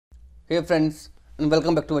Hey friends, and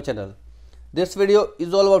welcome back to my channel. This video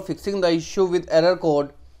is all about fixing the issue with error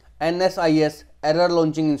code NSIS error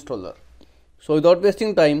launching installer. So without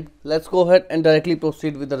wasting time, let's go ahead and directly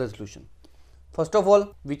proceed with the resolution. First of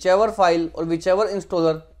all, whichever file or whichever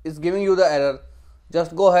installer is giving you the error,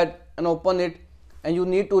 just go ahead and open it, and you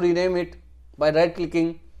need to rename it by right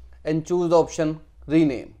clicking and choose the option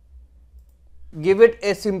rename. Give it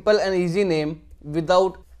a simple and easy name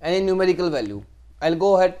without any numerical value. I'll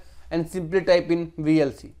go ahead and simply type in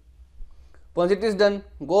VLC. Once it is done,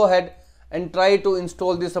 go ahead and try to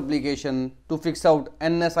install this application to fix out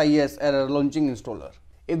NSIS error launching installer.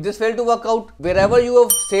 If this failed to work out, wherever you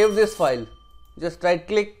have saved this file, just right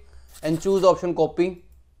click and choose the option copy.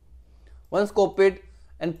 Once copied,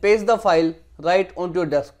 and paste the file right onto your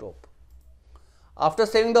desktop. After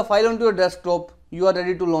saving the file onto your desktop, you are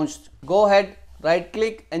ready to launch. Go ahead, right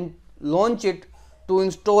click and launch it to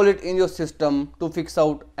install it in your system to fix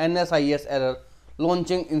out NSIS error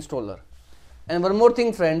launching installer. And one more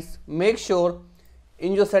thing friends, make sure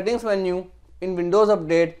in your settings menu in Windows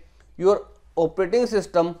Update your operating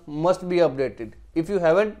system must be updated. If you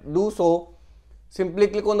haven't do so, simply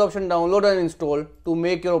click on the option download and install to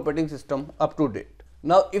make your operating system up to date.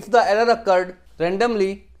 Now if the error occurred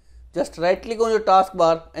randomly, just right click on your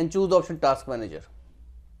taskbar and choose the option task manager.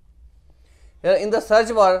 Here in the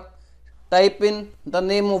search bar, type in the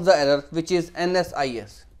name of the error, which is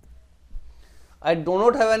NSIS. I do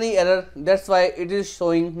not have any error, that's why it is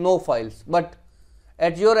showing no files, but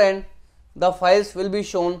at your end the files will be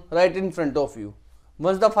shown right in front of you.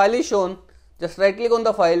 Once the file is shown, just right click on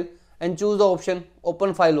the file and choose the option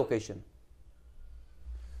open file location.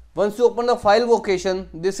 Once you open the file location,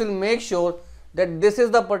 this will make sure that this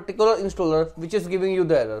is the particular installer which is giving you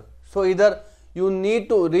the error. So either you need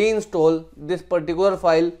to reinstall this particular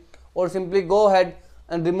file or simply go ahead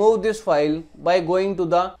and remove this file by going to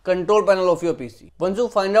the control panel of your PC. Once you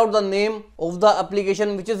find out the name of the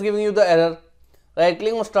application which is giving you the error, right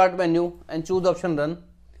click on start menu and choose the option run.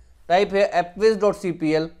 Type here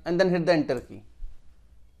appwiz.cpl and then hit the enter key.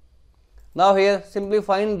 Now here simply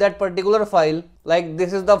find that particular file, like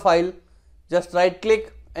this is the file, just right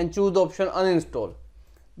click and choose the option uninstall.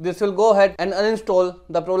 This will go ahead and uninstall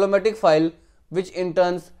the problematic file, which in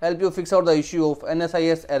turn help you fix out the issue of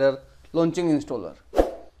NSIS error launching installer.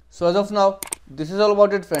 So as of now, this is all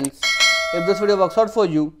about it friends. If this video works out for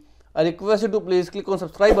you, I request you to please click on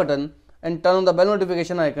subscribe button and turn on the bell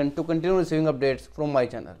notification icon to continue receiving updates from my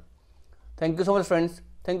channel. Thank you so much friends.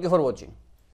 Thank you for watching.